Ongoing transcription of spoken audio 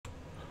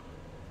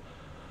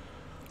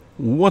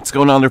What's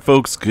going on there,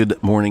 folks?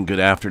 Good morning, good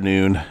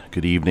afternoon,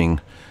 good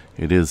evening.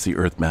 It is the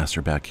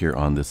Earthmaster back here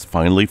on this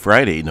finally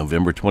Friday,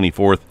 November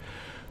 24th,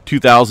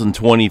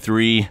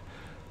 2023.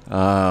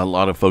 A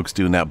lot of folks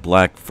doing that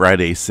Black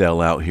Friday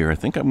sale out here. I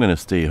think I'm going to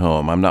stay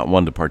home. I'm not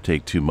one to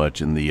partake too much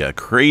in the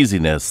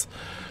craziness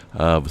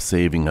of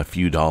saving a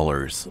few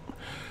dollars.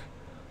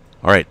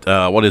 All right,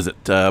 what is it?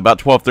 About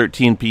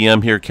 12:13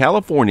 p.m. here,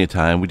 California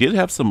time. We did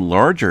have some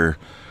larger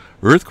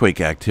earthquake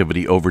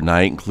activity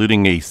overnight,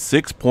 including a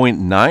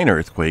 6.9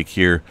 earthquake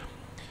here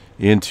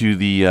into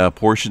the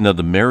portion of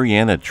the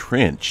Mariana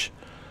Trench.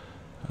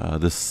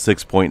 This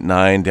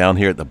 6.9 down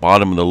here at the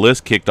bottom of the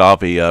list kicked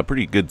off a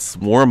pretty good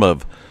swarm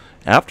of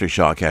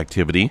aftershock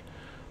activity.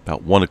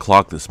 About 1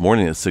 o'clock this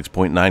morning at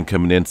 6.9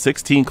 coming in,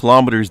 16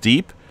 kilometers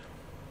deep.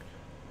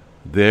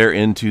 There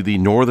into the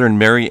northern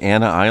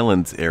Mariana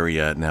Islands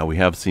area. Now we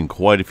have seen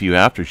quite a few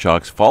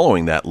aftershocks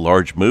following that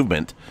large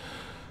movement.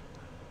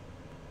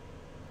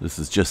 This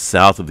is just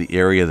south of the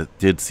area that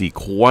did see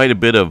quite a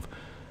bit of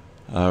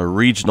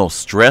regional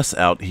stress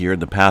out here in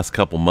the past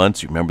couple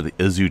months. You remember the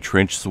Izu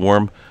Trench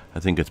swarm?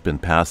 I think it's been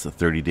past the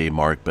 30-day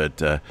mark,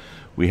 but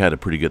we had a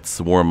pretty good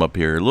swarm up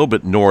here, a little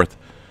bit north,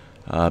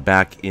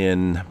 back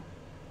in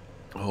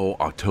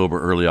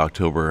October, early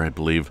October, I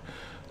believe.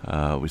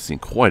 We've seen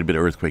quite a bit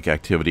of earthquake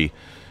activity.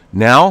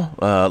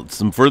 Now,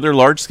 some further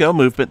large-scale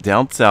movement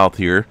down south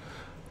here.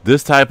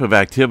 This type of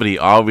activity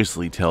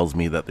obviously tells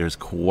me that there's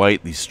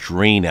quite the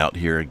strain out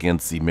here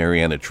against the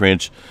Mariana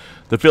Trench,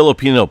 the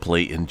Filipino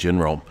Plate in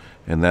general,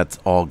 and that's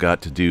all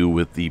got to do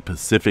with the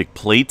Pacific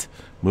Plate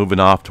moving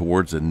off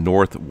towards the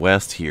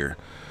northwest here.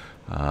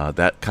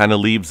 That kind of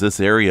leaves this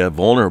area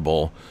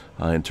vulnerable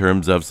in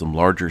terms of some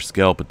larger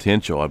scale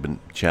potential. I've been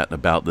chatting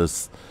about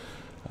this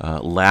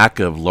lack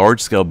of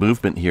large-scale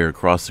movement here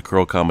across the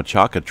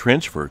Kuril-Kamchatka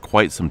Trench for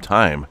quite some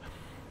time.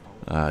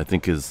 I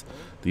think as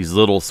these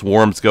little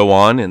swarms go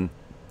on and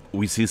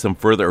we see some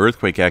further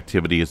earthquake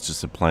activity, it's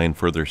just applying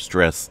further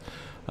stress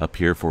up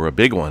here for a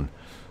big one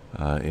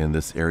in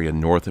this area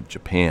north of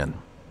Japan.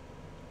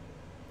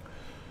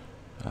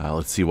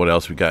 Let's see what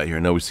else we got here. I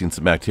know we've seen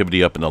some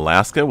activity up in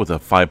Alaska with a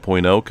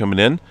 5.0 coming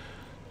in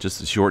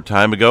just a short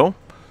time ago.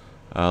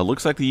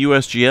 Looks like the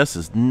USGS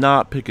is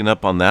not picking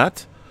up on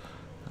that.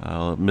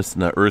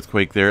 Missing an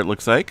earthquake there, it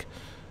looks like.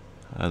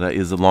 That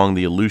is along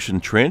the Aleutian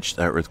Trench.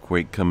 That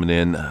earthquake coming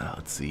in,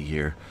 let's see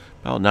here,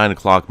 about 9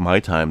 o'clock my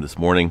time this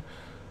morning.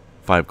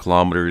 5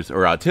 kilometers,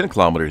 or 10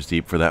 kilometers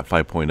deep for that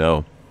 5.0.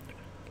 A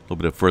little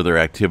bit of further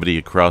activity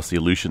across the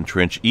Aleutian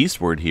Trench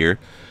eastward here.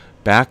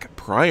 Back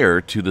prior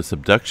to the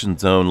subduction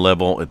zone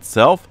level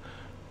itself.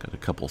 Got a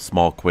couple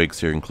small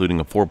quakes here,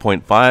 including a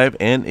 4.5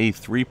 and a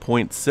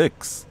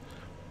 3.6.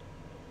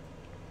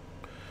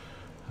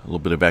 A little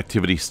bit of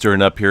activity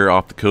stirring up here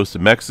off the coast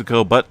of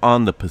Mexico, but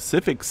on the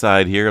Pacific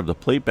side here of the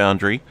plate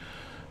boundary,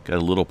 got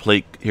a little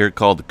plate here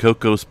called the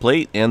Cocos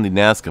Plate and the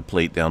Nazca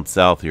Plate down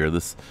south here.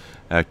 This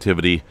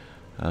activity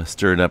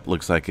stirring up,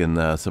 looks like, in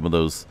some of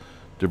those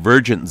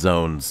divergent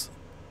zones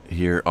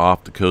here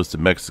off the coast of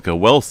Mexico,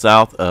 well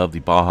south of the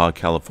Baja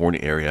California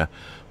area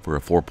for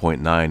a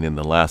 4.9 in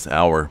the last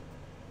hour.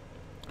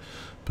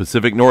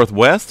 Pacific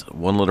Northwest,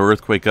 one little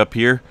earthquake up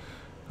here.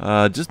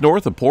 Just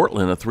north of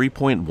Portland, a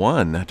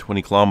 3.1,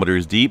 20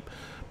 kilometers deep.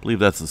 I believe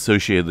that's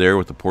associated there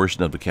with a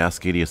portion of the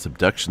Cascadia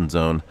subduction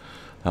zone.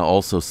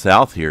 Also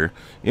south here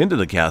into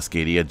the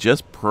Cascadia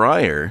just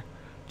prior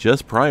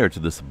to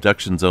the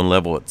subduction zone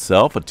level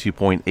itself, a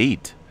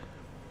 2.8.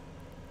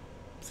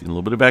 Seen a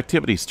little bit of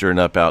activity stirring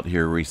up out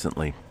here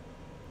recently.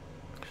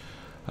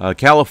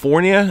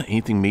 California,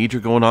 anything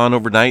major going on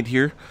overnight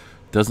here?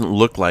 Doesn't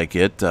look like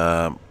it.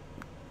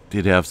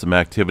 Did have some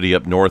activity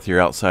up north here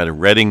outside of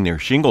Redding near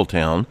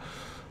Shingletown.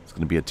 It's going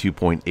to be a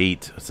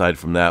 2.8. Aside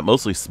from that,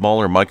 mostly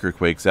smaller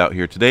microquakes out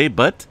here today,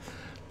 but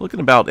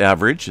looking about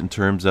average in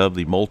terms of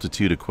the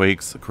multitude of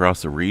quakes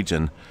across the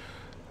region.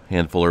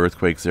 Handful of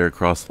earthquakes there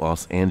across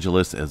Los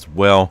Angeles as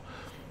well.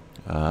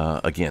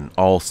 Again,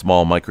 all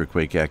small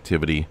microquake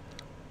activity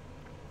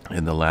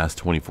in the last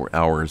 24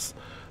 hours.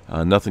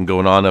 Nothing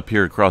going on up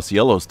here across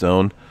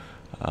Yellowstone.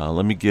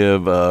 Let me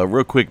give a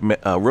real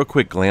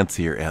quick glance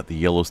here at the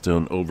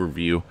Yellowstone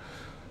overview.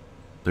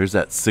 There's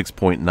that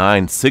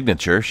 6.9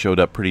 signature, showed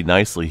up pretty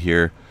nicely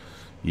here,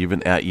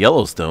 even at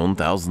Yellowstone,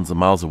 thousands of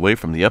miles away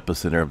from the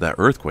epicenter of that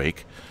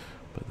earthquake.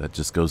 But that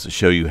just goes to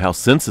show you how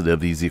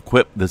sensitive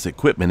this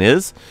equipment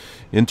is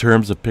in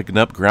terms of picking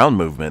up ground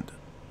movement.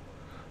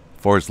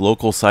 As far as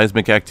local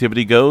seismic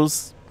activity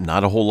goes,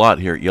 not a whole lot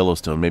here at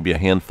Yellowstone. Maybe a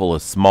handful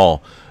of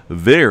small,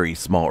 very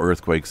small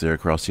earthquakes there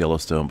across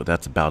Yellowstone, but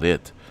that's about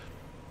it.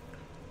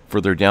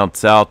 Further down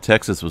south,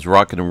 Texas was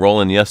rocking and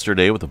rolling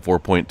yesterday with a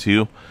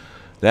 4.2.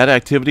 That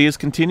activity is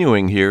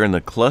continuing here in the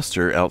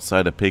cluster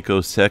outside of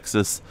Pecos,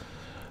 Texas,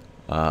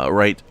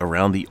 right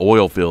around the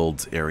oil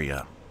fields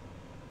area.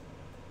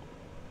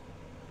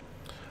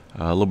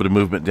 A little bit of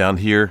movement down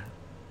here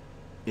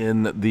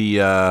in the,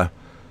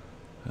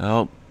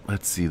 well,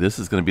 let's see, this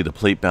is going to be the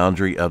plate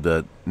boundary of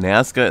the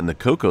Nazca and the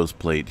Cocos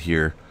Plate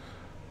here.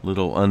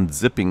 Little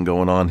unzipping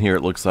going on here,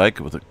 it looks like,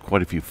 with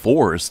quite a few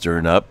fours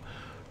stirring up.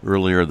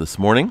 earlier this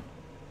morning.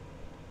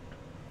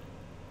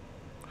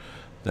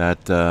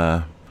 That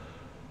yeah,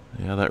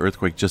 that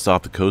earthquake just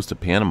off the coast of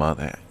Panama.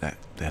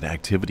 That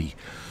activity.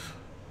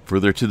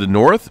 Further to the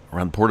north,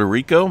 around Puerto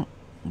Rico,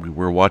 we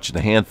were watching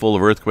a handful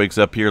of earthquakes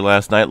up here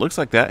last night. Looks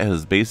like that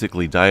has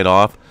basically died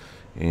off.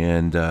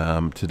 And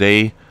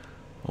today,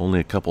 only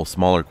a couple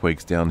smaller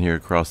quakes down here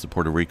across the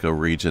Puerto Rico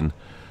region.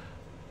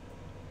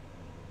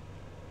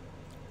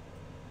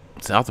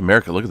 South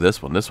America, look at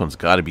this one. This one's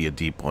got to be a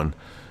deep one.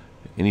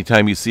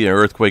 Anytime you see an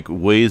earthquake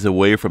ways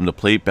away from the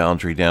plate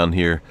boundary down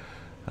here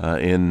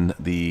in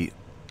the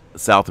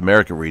South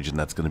America region,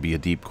 that's going to be a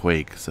deep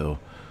quake. So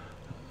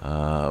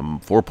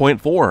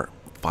 4.4,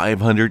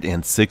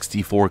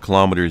 564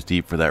 kilometers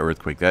deep for that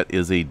earthquake. That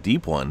is a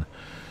deep one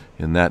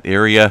in that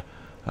area.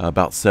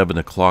 About 7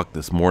 o'clock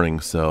this morning,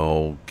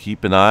 so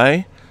keep an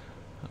eye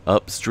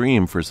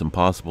upstream for some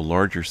possible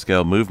larger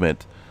scale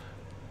movement.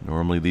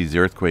 Normally these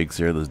earthquakes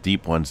here, those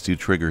deep ones, do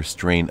trigger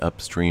strain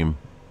upstream.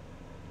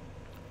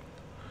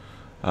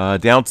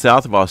 Down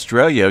south of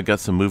Australia, we've got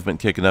some movement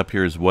kicking up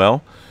here as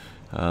well.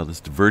 This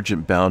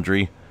divergent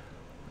boundary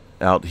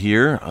out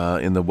here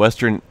in the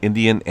western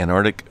Indian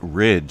Antarctic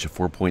Ridge,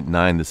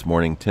 4.9 this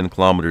morning, 10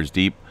 kilometers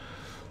deep.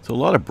 So a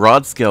lot of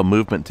broad-scale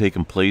movement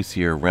taking place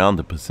here around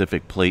the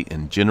Pacific Plate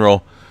in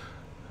general.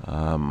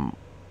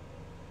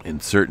 In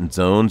certain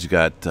zones, you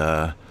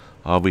got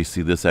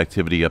obviously this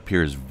activity up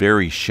here is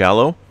very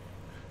shallow.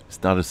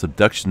 It's not a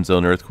subduction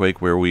zone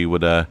earthquake where we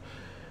would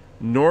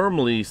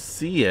normally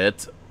see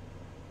it,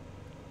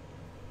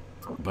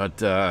 but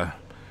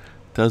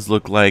does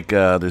look like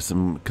there's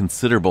some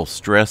considerable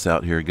stress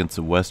out here against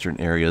the western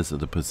areas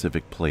of the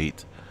Pacific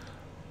Plate.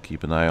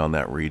 Keep an eye on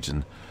that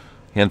region.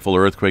 Handful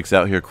of earthquakes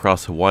out here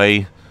across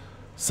Hawaii.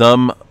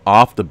 Some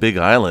off the Big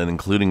Island,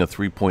 including a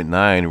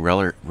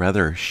 3.9,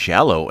 rather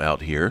shallow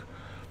out here.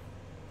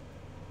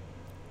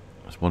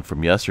 There's one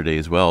from yesterday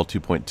as well,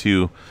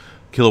 2.2.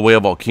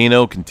 Kilauea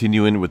Volcano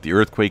continuing with the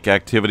earthquake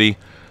activity.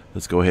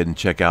 Let's go ahead and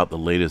check out the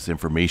latest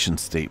information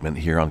statement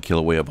here on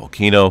Kilauea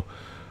Volcano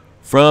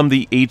from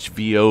the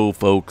HVO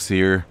folks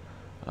here.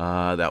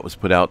 That was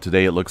put out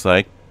today, it looks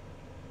like.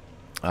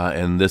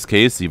 In this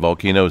case, the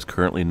volcano is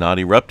currently not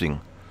erupting.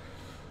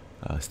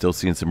 Still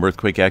seeing some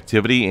earthquake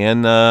activity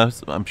and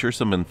I'm sure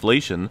some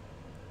inflation.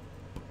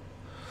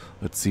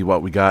 Let's see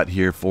what we got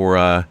here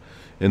for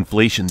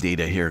inflation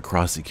data here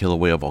across the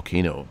Kilauea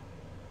volcano.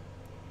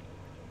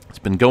 It's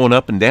been going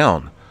up and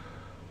down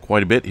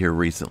quite a bit here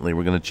recently.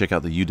 We're going to check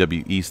out the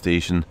UWE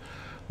station.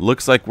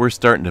 Looks like we're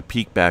starting to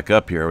peak back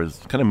up here. I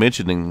was kind of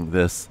mentioning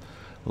this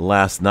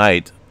last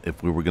night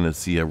if we were going to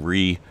see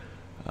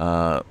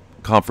a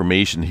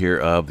confirmation here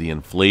of the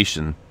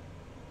inflation.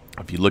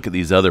 If you look at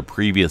these other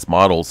previous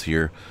models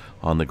here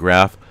on the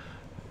graph,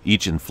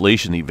 each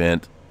inflation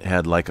event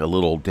had like a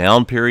little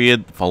down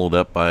period followed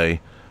up by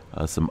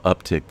some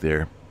uptick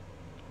there.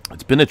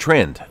 It's been a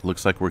trend. It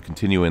looks like we're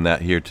continuing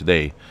that here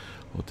today.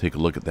 We'll take a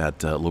look at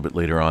that a little bit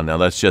later on. Now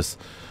that's just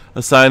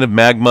a sign of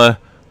magma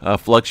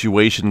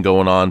fluctuation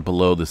going on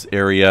below this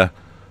area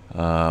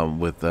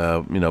with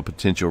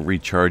potential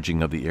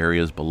recharging of the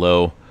areas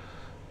below.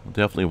 We'll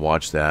definitely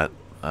watch that.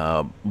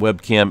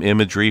 Webcam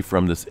imagery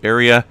from this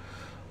area.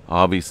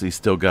 Obviously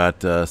still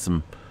got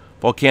some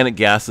volcanic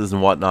gases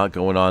and whatnot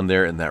going on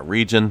there in that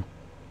region.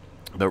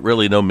 But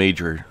really no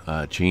major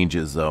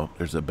changes, though.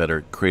 There's a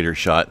better crater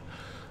shot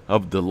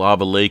of the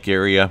lava lake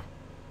area.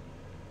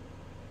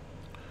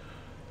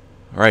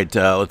 All right,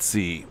 let's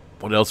see.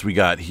 What else we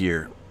got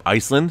here?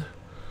 Iceland.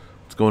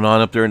 What's going on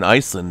up there in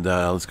Iceland?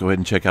 Let's go ahead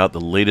and check out the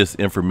latest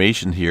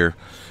information here.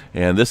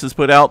 And this is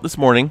put out this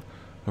morning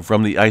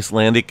from the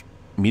Icelandic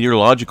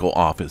Meteorological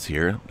Office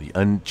here. The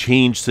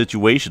unchanged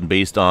situation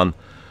based on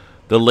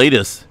the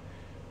latest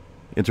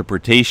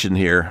interpretation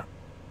here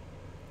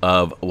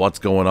of what's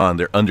going on,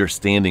 their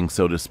understanding,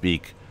 so to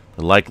speak.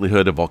 The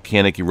likelihood of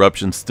volcanic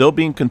eruptions still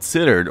being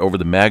considered over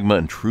the magma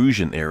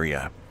intrusion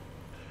area.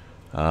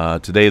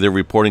 Today they're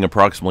reporting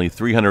approximately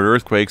 300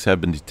 earthquakes have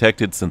been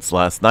detected since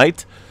last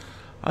night.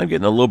 I'm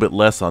getting a little bit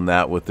less on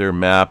that with their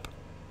map.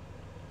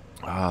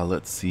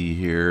 Let's see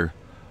here.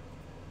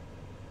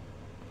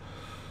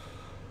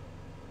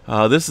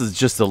 This is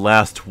just the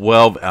last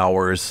 12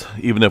 hours.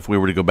 Even if we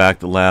were to go back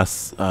the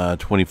last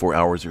 24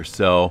 hours or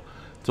so,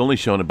 it's only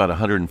shown about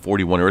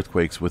 141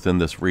 earthquakes within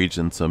this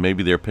region. So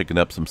maybe they're picking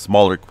up some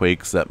smaller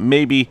quakes that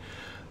maybe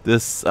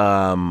this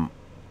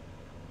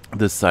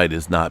this site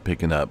is not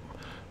picking up.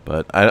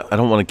 But I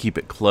don't want to keep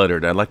it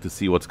cluttered. I'd like to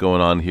see what's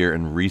going on here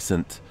in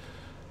recent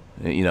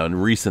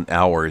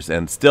hours.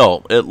 And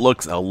still, it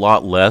looks a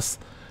lot less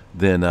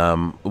than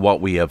what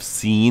we have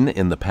seen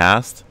in the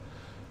past.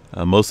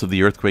 Most of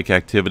the earthquake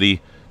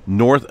activity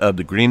north of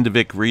the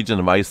Grindavik region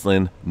of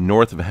Iceland,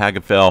 north of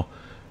Hagafell,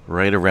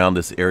 right around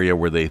this area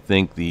where they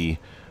think the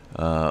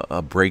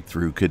a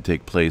breakthrough could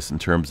take place in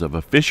terms of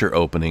a fissure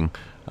opening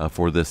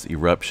for this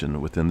eruption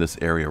within this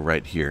area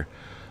right here.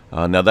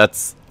 Now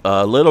that's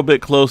a little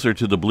bit closer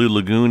to the Blue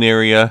Lagoon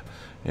area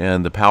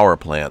and the power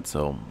plant,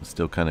 so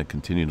still kind of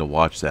continue to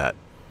watch that.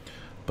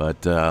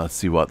 But let's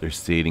see what they're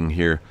stating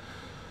here.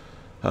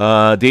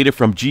 Data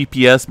from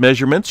GPS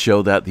measurements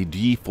show that the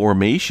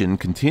deformation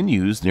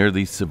continues near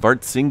the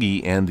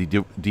Svartsengi, and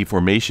the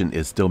deformation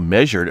is still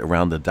measured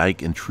around the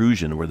dike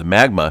intrusion where the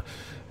magma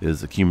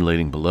is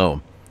accumulating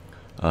below.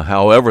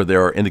 However,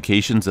 there are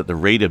indications that the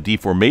rate of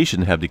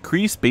deformation have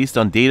decreased based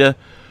on data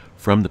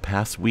from the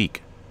past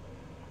week.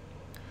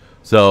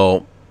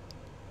 So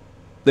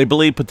they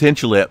believe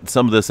potentially that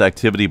some of this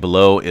activity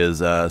below is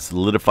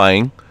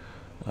solidifying,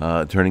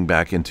 turning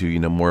back into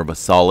more of a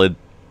solid.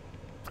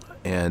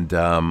 And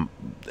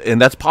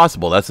that's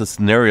possible. That's a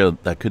scenario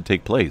that could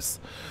take place.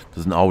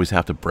 Doesn't always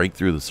have to break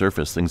through the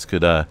surface. Things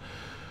could,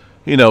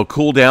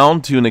 cool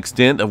down to an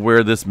extent of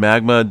where this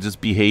magma just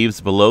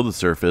behaves below the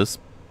surface.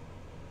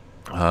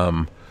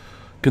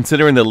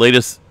 Considering the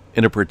latest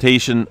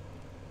interpretation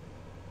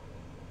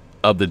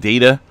of the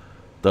data,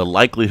 the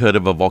likelihood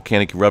of a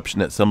volcanic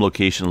eruption at some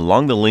location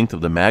along the length of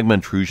the magma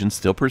intrusion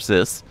still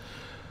persists.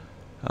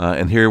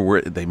 And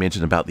here they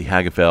mentioned about the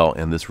Hagafell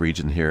and this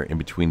region here in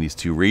between these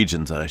two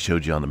regions that I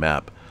showed you on the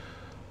map.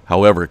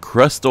 However,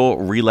 crustal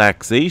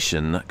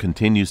relaxation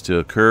continues to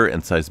occur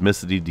and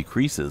seismicity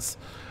decreases,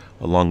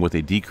 along with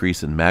a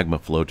decrease in magma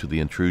flow to the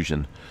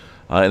intrusion.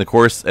 And of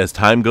course, as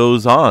time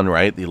goes on,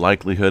 right, the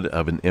likelihood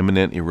of an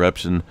imminent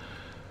eruption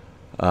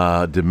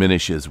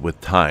diminishes with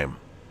time.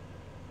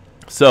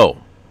 So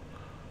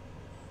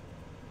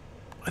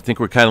I think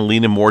we're kind of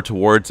leaning more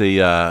towards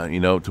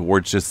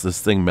towards just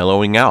this thing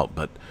mellowing out,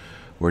 but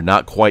we're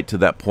not quite to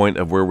that point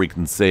of where we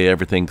can say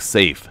everything's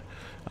safe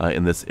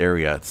in this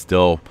area. It's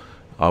still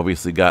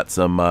obviously got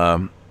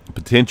some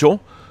potential,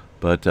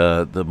 but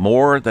the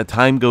more that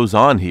time goes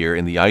on here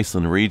in the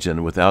Iceland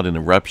region without an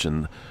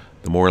eruption,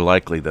 the more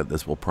likely that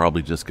this will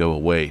probably just go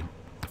away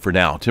for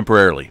now,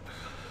 temporarily.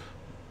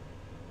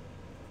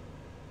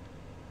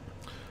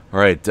 All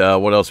right,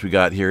 what else we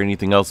got here?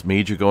 Anything else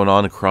major going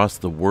on across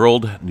the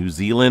world? New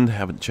Zealand,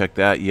 haven't checked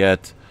that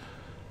yet.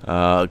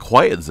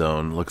 Quiet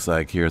zone, looks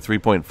like here,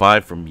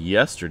 3.5 from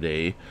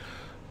yesterday.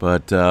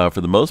 But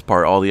for the most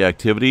part, all the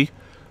activity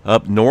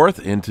up north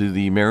into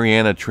the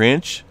Mariana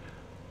Trench.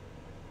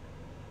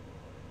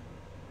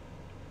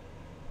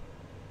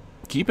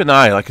 Keep an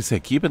eye, like I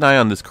said, keep an eye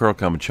on this Kuril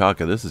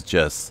Kamchatka. This is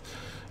just,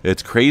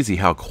 it's crazy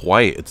how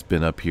quiet it's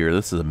been up here.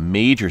 This is a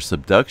major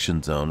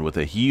subduction zone with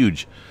a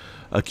huge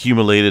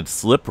accumulated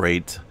slip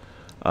rate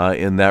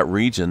in that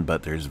region,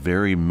 but there's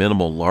very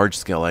minimal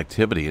large-scale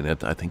activity in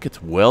it. I think it's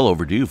well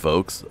overdue,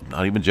 folks. I'm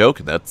not even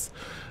joking. That's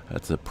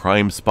a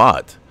prime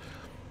spot.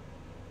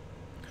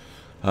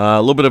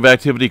 A little bit of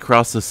activity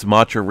across the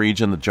Sumatra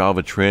region, the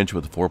Java Trench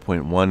with a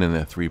 4.1 and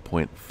a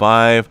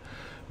 3.5.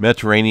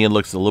 Mediterranean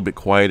looks a little bit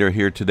quieter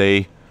here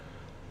today.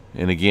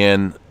 And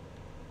again,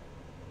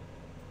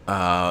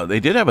 they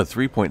did have a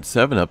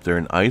 3.7 up there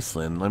in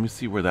Iceland. Let me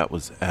see where that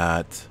was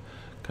at.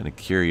 Kind of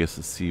curious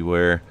to see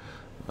where.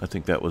 I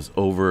think that was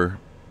over,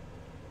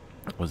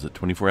 was it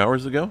 24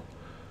 hours ago?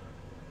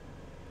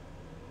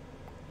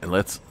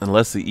 Unless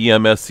the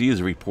EMSC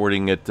is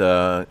reporting it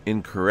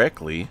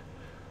incorrectly.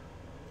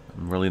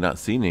 I'm really not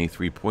seeing any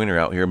three-pointer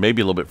out here.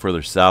 Maybe a little bit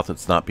further south.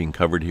 It's not being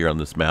covered here on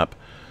this map.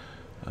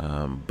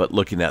 But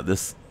looking at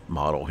this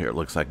model here, it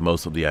looks like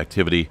most of the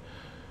activity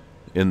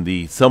in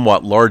the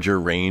somewhat larger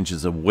range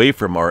is away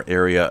from our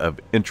area of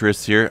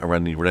interest here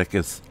around the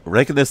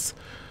Reykjanes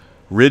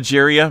Ridge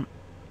area,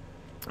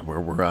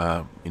 where we're,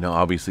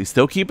 obviously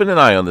still keeping an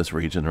eye on this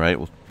region, right?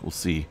 We'll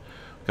see.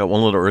 Got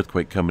one little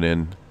earthquake coming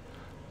in.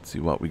 Let's see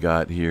what we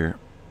got here.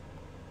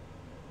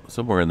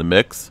 Somewhere in the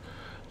mix.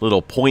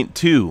 Little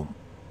 0.2.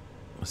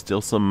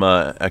 Still some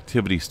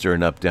activity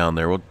stirring up down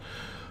there. We'll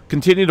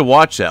continue to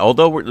watch that,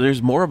 although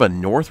there's more of a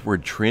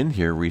northward trend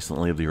here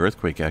recently of the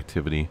earthquake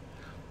activity,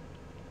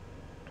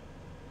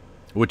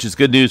 which is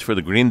good news for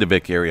the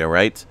Grindavik area,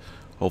 right?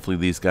 Hopefully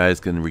these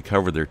guys can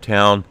recover their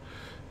town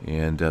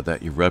and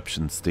that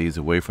eruption stays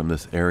away from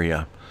this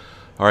area.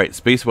 All right,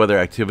 space weather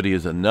activity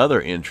is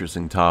another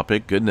interesting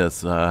topic.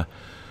 Goodness,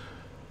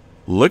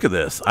 look at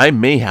this. I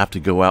may have to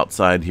go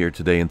outside here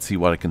today and see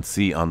what I can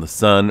see on the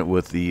sun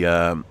with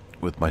the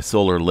with my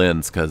solar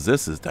lens, because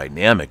this is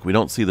dynamic. We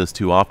don't see this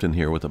too often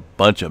here with a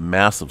bunch of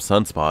massive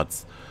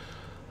sunspots,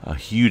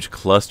 huge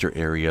cluster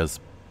areas.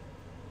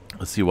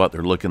 Let's see what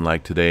they're looking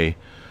like today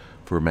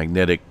for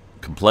magnetic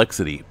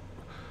complexity.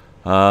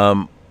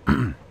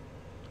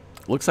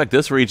 Looks like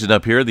this region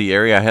up here, the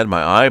area I had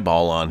my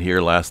eyeball on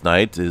here last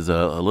night, is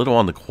a little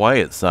on the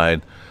quiet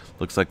side.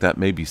 Looks like that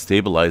may be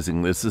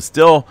stabilizing. This is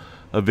still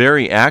a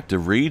very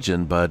active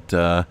region, but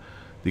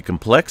the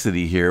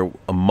complexity here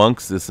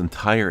amongst this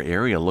entire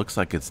area looks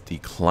like it's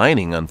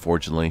declining,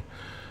 unfortunately,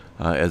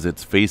 as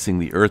it's facing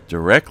the Earth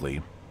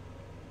directly.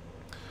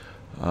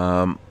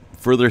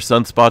 Further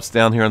sunspots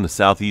down here on the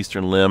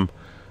southeastern limb,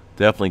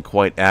 definitely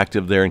quite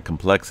active there in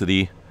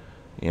complexity.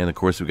 And of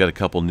course, we've got a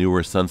couple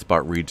newer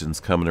sunspot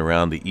regions coming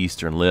around the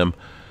eastern limb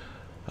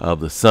of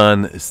the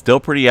sun. It's still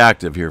pretty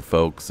active here,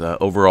 folks.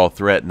 Overall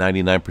threat,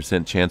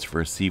 99% chance for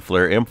a C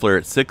flare. M flare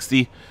at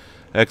 60.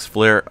 X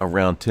flare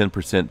around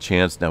 10%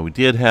 chance. Now, we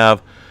did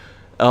have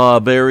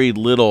very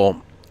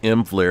little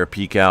M flare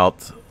peak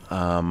out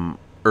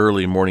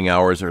early morning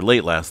hours or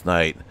late last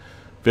night.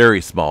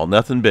 Very small,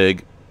 nothing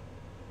big.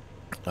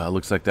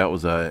 Looks like that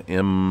was a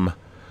M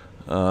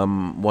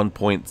 1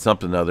 point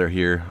something other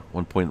here,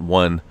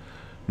 1.1.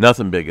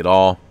 Nothing big at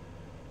all.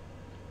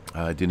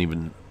 I didn't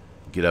even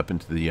get up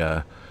into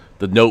the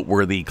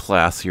noteworthy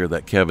class here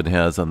that Kevin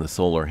has on the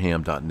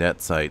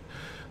solarham.net site.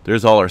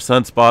 There's all our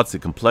sunspots. The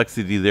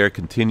complexity there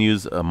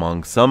continues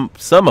among some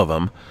of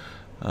them.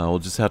 We'll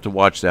just have to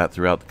watch that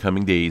throughout the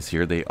coming days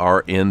here. They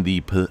are in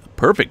the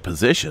perfect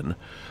position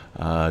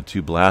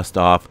to blast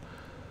off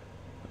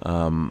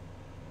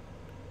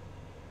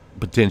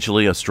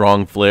potentially a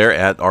strong flare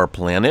at our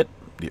planet,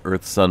 the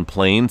Earth-Sun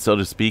plane, so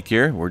to speak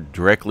here. We're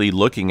directly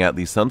looking at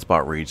these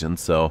sunspot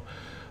regions, so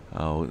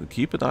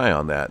keep an eye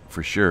on that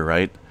for sure,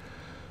 right?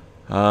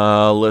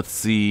 Let's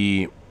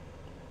see.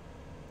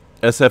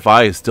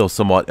 SFI is still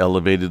somewhat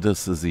elevated.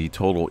 This is the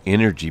total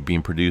energy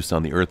being produced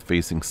on the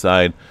Earth-facing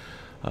side.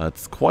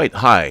 It's quite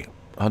high,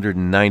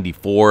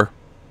 194.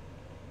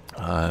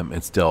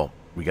 And still,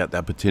 we got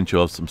that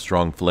potential of some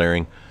strong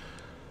flaring.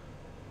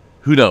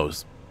 Who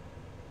knows?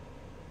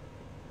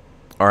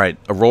 All right,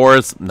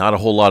 auroras. Not a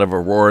whole lot of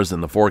auroras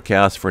in the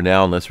forecast for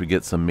now, unless we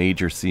get some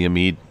major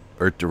CME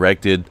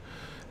Earth-directed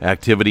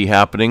activity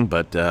happening.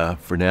 But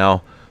for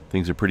now,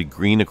 things are pretty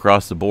green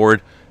across the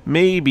board.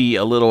 Maybe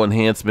a little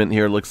enhancement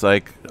here, looks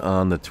like,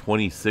 on the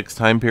 26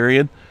 time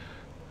period.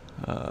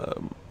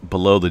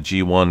 Below the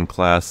G1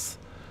 class,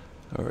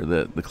 or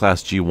the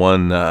class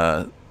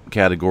G1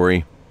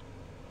 category.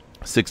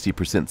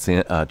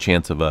 60%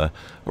 chance of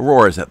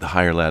auroras at the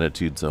higher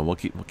latitude, so we'll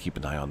keep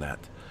an eye on that.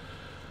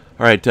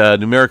 All right,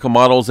 numerical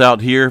models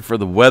out here for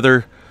the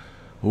weather.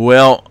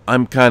 Well,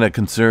 I'm kind of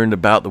concerned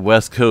about the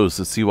West Coast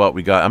to see what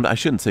we got. I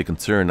shouldn't say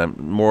concerned. I'm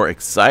more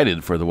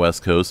excited for the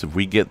West Coast if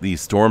we get these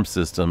storm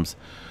systems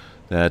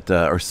that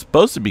are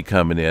supposed to be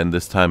coming in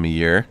this time of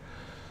year.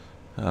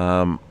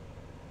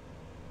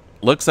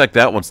 Looks like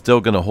that one's still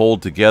going to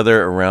hold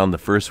together around the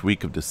first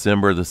week of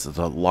December. This is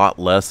a lot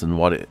less than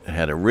what it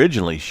had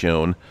originally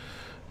shown.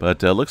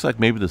 But looks like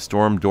maybe the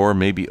storm door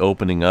may be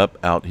opening up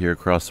out here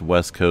across the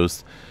West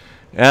Coast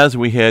as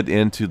we head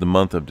into the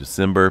month of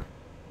December.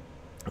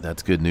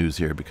 That's good news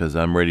here because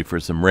I'm ready for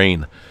some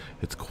rain.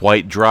 It's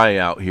quite dry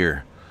out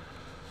here.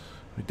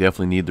 We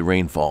definitely need the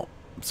rainfall.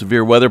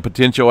 Severe weather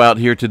potential out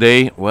here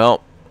today.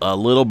 Well, a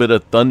little bit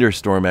of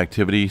thunderstorm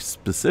activity,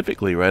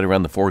 specifically right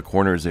around the Four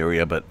Corners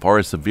area. But as far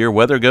as severe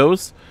weather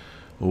goes,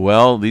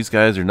 well, these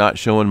guys are not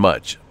showing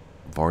much.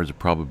 As far as the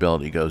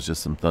probability goes,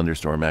 just some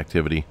thunderstorm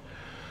activity.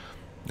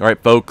 All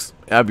right, folks,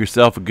 have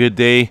yourself a good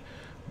day.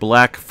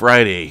 Black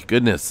Friday.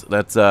 Goodness,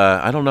 that's,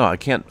 I don't know.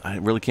 I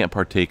really can't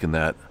partake in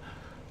that.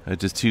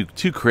 It's just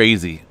too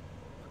crazy.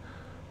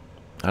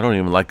 I don't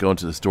even like going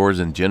to the stores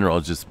in general.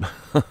 It's just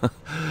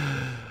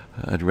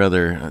I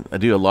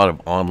do a lot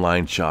of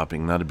online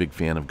shopping. Not a big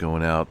fan of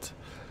going out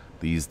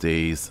these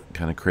days.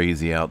 Kind of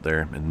crazy out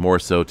there, and more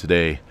so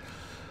today.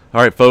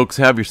 All right, folks,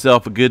 have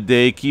yourself a good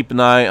day. Keep an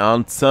eye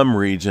on some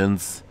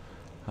regions.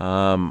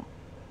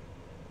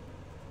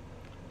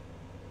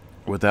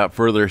 Without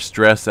further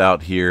stress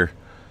out here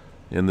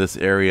in this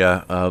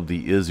area of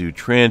the Izu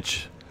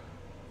Trench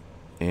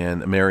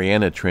and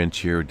Mariana Trench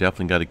here,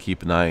 definitely got to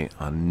keep an eye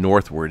on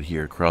northward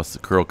here across the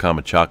Kuril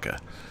Kamchatka.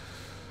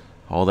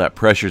 All that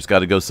pressure's got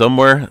to go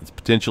somewhere.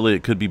 Potentially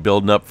it could be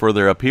building up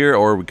further up here,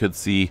 or we could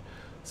see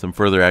some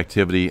further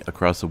activity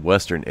across the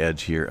western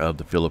edge here of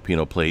the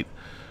Filipino plate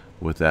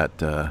with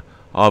that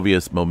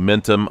obvious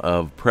momentum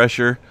of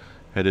pressure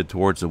headed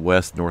towards the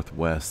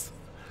west-northwest.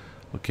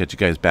 We'll catch you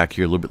guys back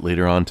here a little bit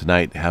later on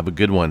tonight. Have a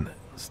good one.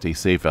 Stay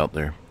safe out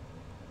there.